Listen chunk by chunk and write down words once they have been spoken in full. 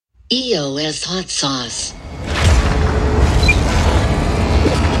EOS Hot Sauce.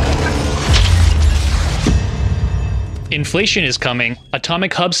 Inflation is coming,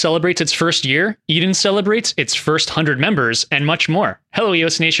 Atomic Hub celebrates its first year, Eden celebrates its first 100 members, and much more. Hello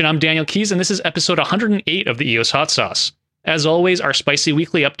EOS Nation, I'm Daniel Keys, and this is episode 108 of the EOS Hot Sauce. As always, our spicy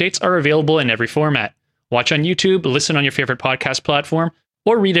weekly updates are available in every format. Watch on YouTube, listen on your favorite podcast platform,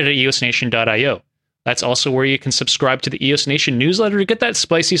 or read it at eosnation.io. That's also where you can subscribe to the EOS Nation newsletter to get that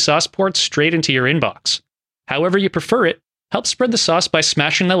spicy sauce poured straight into your inbox. However you prefer it, help spread the sauce by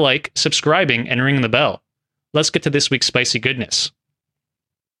smashing the like, subscribing, and ringing the bell. Let's get to this week's spicy goodness.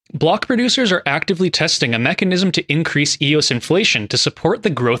 Block producers are actively testing a mechanism to increase EOS inflation to support the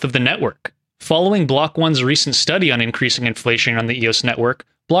growth of the network. Following Block One's recent study on increasing inflation on the EOS network,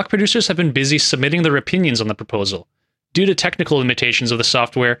 block producers have been busy submitting their opinions on the proposal. Due to technical limitations of the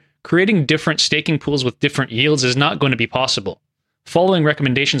software, creating different staking pools with different yields is not going to be possible. Following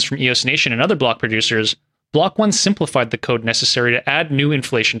recommendations from EOS Nation and other block producers, Block One simplified the code necessary to add new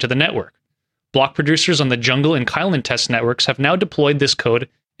inflation to the network. Block producers on the Jungle and Kylan test networks have now deployed this code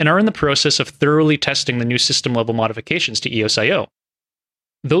and are in the process of thoroughly testing the new system-level modifications to EOS.io.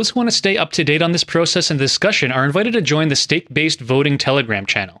 Those who want to stay up to date on this process and discussion are invited to join the stake-based voting Telegram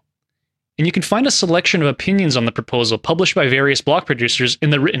channel. And you can find a selection of opinions on the proposal published by various block producers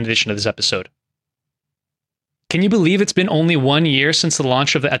in the written edition of this episode. Can you believe it's been only 1 year since the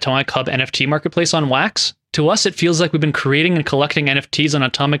launch of the Atomic Hub NFT marketplace on Wax? To us, it feels like we've been creating and collecting NFTs on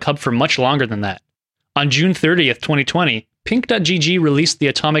Atomic Hub for much longer than that. On June 30th, 2020, Pink.gg released the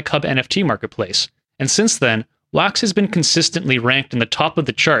Atomic Hub NFT marketplace, and since then, Wax has been consistently ranked in the top of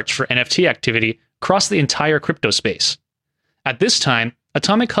the charts for NFT activity across the entire crypto space. At this time,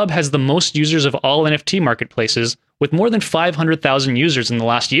 Atomic Hub has the most users of all NFT marketplaces, with more than 500,000 users in the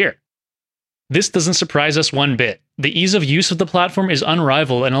last year. This doesn't surprise us one bit. The ease of use of the platform is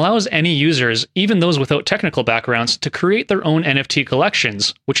unrivaled and allows any users, even those without technical backgrounds, to create their own NFT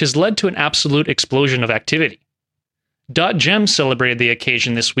collections, which has led to an absolute explosion of activity. .gems celebrated the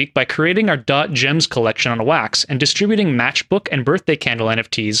occasion this week by creating our .gems collection on Wax and distributing matchbook and birthday candle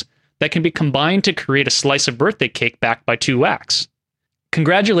NFTs that can be combined to create a slice of birthday cake backed by 2 Wax.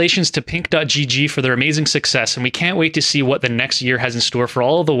 Congratulations to Pink.gg for their amazing success, and we can't wait to see what the next year has in store for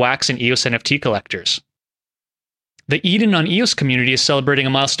all of the Wax and EOS NFT collectors. The Eden on EOS community is celebrating a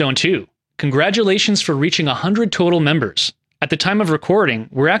milestone too. Congratulations for reaching 100 total members. At the time of recording,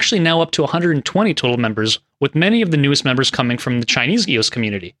 we're actually now up to 120 total members, with many of the newest members coming from the Chinese EOS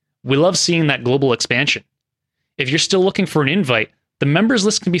community. We love seeing that global expansion. If you're still looking for an invite, the members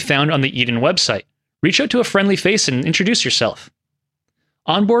list can be found on the Eden website. Reach out to a friendly face and introduce yourself.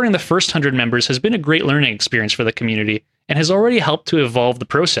 Onboarding the first 100 members has been a great learning experience for the community and has already helped to evolve the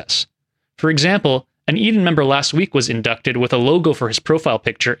process. For example, an Eden member last week was inducted with a logo for his profile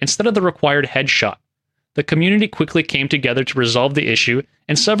picture instead of the required headshot. The community quickly came together to resolve the issue,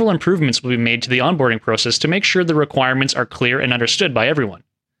 and several improvements will be made to the onboarding process to make sure the requirements are clear and understood by everyone.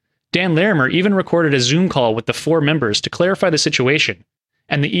 Dan Larimer even recorded a Zoom call with the 4 members to clarify the situation,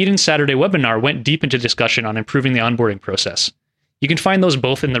 and the Eden Saturday webinar went deep into discussion on improving the onboarding process. You can find those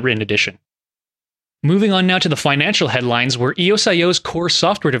both in the written edition. Moving on now to the financial headlines, where EOS.io's core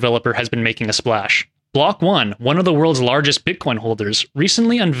software developer has been making a splash. Block One, one of the world's largest Bitcoin holders,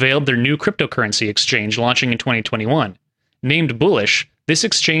 recently unveiled their new cryptocurrency exchange launching in 2021. Named Bullish, this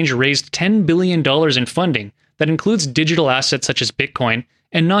exchange raised $10 billion in funding that includes digital assets such as Bitcoin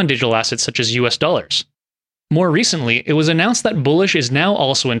and non-digital assets such as US dollars. More recently, it was announced that Bullish is now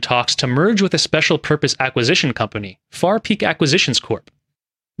also in talks to merge with a special purpose acquisition company, Far Peak Acquisitions Corp.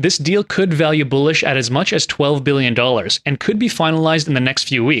 This deal could value Bullish at as much as $12 billion and could be finalized in the next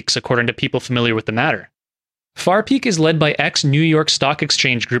few weeks, according to people familiar with the matter. Far Peak is led by ex-New York Stock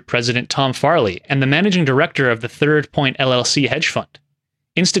Exchange Group president Tom Farley and the managing director of the Third Point LLC hedge fund.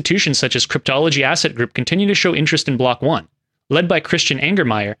 Institutions such as Cryptology Asset Group continue to show interest in Block One. Led by Christian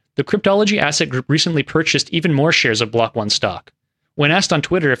Angermeyer, the Cryptology Asset Group recently purchased even more shares of Block One stock. When asked on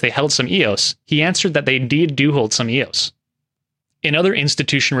Twitter if they held some EOS, he answered that they indeed do hold some EOS. In other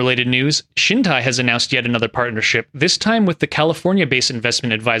institution-related news, Shintai has announced yet another partnership, this time with the California-based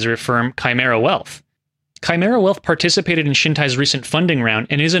investment advisory firm Chimera Wealth. Chimera Wealth participated in Shintai's recent funding round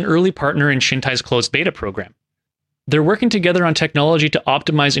and is an early partner in Shintai's closed beta program. They're working together on technology to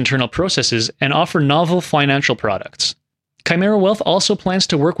optimize internal processes and offer novel financial products. Chimera Wealth also plans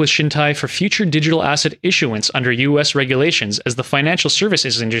to work with Shintai for future digital asset issuance under US regulations as the financial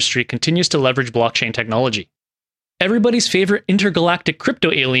services industry continues to leverage blockchain technology. Everybody's favorite intergalactic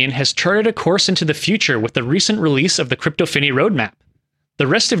crypto alien has charted a course into the future with the recent release of the CryptoFini roadmap. The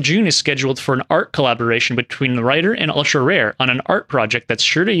rest of June is scheduled for an art collaboration between the writer and Ultra Rare on an art project that's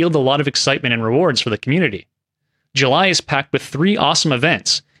sure to yield a lot of excitement and rewards for the community. July is packed with 3 awesome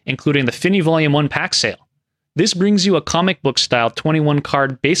events, including the Finney Volume 1 pack sale. This brings you a comic book style 21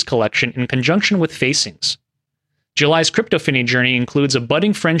 card base collection in conjunction with Facings. July's Crypto Finney journey includes a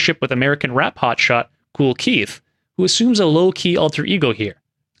budding friendship with American rap hotshot Kool Keith, who assumes a low-key alter ego here.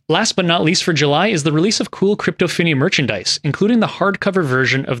 Last but not least for July is the release of cool Crypto Finney merchandise, including the hardcover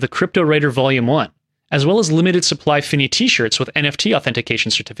version of the Crypto Writer Volume 1, as well as limited supply Finney t-shirts with NFT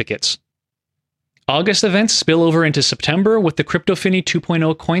authentication certificates. August events spill over into September with the Crypto Finney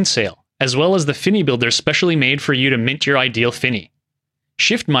 2.0 coin sale, as well as the Finney Builder specially made for you to mint your ideal Finney.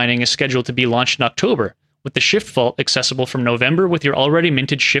 Shift mining is scheduled to be launched in October, with the Shift Vault accessible from November with your already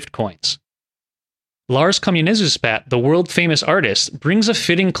minted Shift coins. Lars Komnesuspat, the world-famous artist, brings a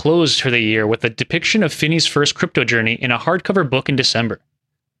fitting close to the year with a depiction of Finney's first crypto journey in a hardcover book in December.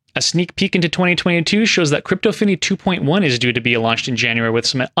 A sneak peek into 2022 shows that Crypto Finney 2.1 is due to be launched in January with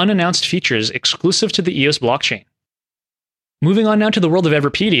some unannounced features exclusive to the EOS blockchain. Moving on now to the world of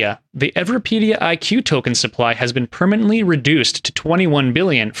Everpedia, the Everpedia IQ token supply has been permanently reduced to 21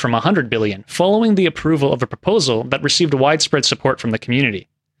 billion from 100 billion following the approval of a proposal that received widespread support from the community.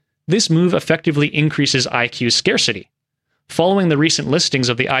 This move effectively increases IQ's scarcity. Following the recent listings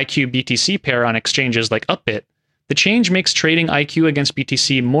of the IQ BTC pair on exchanges like Upbit, the change makes trading IQ against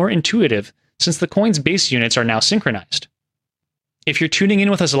BTC more intuitive since the coin's base units are now synchronized. If you're tuning in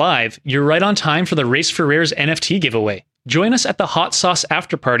with us live, you're right on time for the Race for Rares NFT giveaway. Join us at the Hot Sauce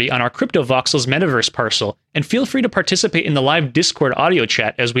Afterparty on our CryptoVoxels Metaverse parcel, and feel free to participate in the live Discord audio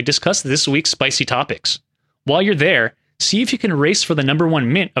chat as we discuss this week's spicy topics. While you're there, see if you can race for the #1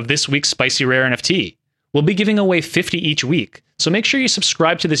 mint of this week's Spicy Rare NFT. We'll be giving away 50 each week, so make sure you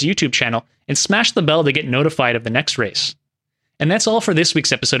subscribe to this YouTube channel and smash the bell to get notified of the next race. And that's all for this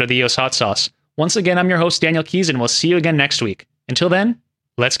week's episode of the EOS Hot Sauce. Once again, I'm your host, Daniel Keys, and we'll see you again next week. Until then,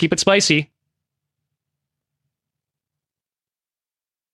 let's keep it spicy.